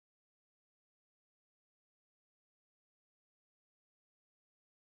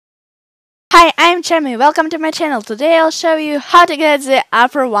Hi, I'm Chemi. Welcome to my channel. Today I'll show you how to get the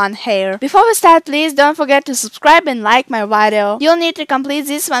Afro one hair. Before we start, please don't forget to subscribe and like my video. You'll need to complete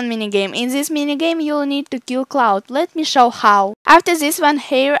this one minigame. In this minigame, you'll need to kill Cloud. Let me show how. After this one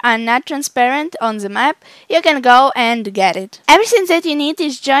hair are not transparent on the map, you can go and get it. Everything that you need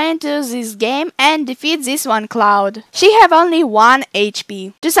is join to this game and defeat this one Cloud. She have only 1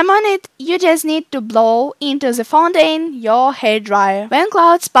 HP. To summon it, you just need to blow into the fountain your hair dryer. When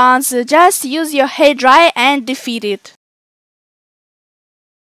Cloud spawns, just use your hair dryer and defeat it.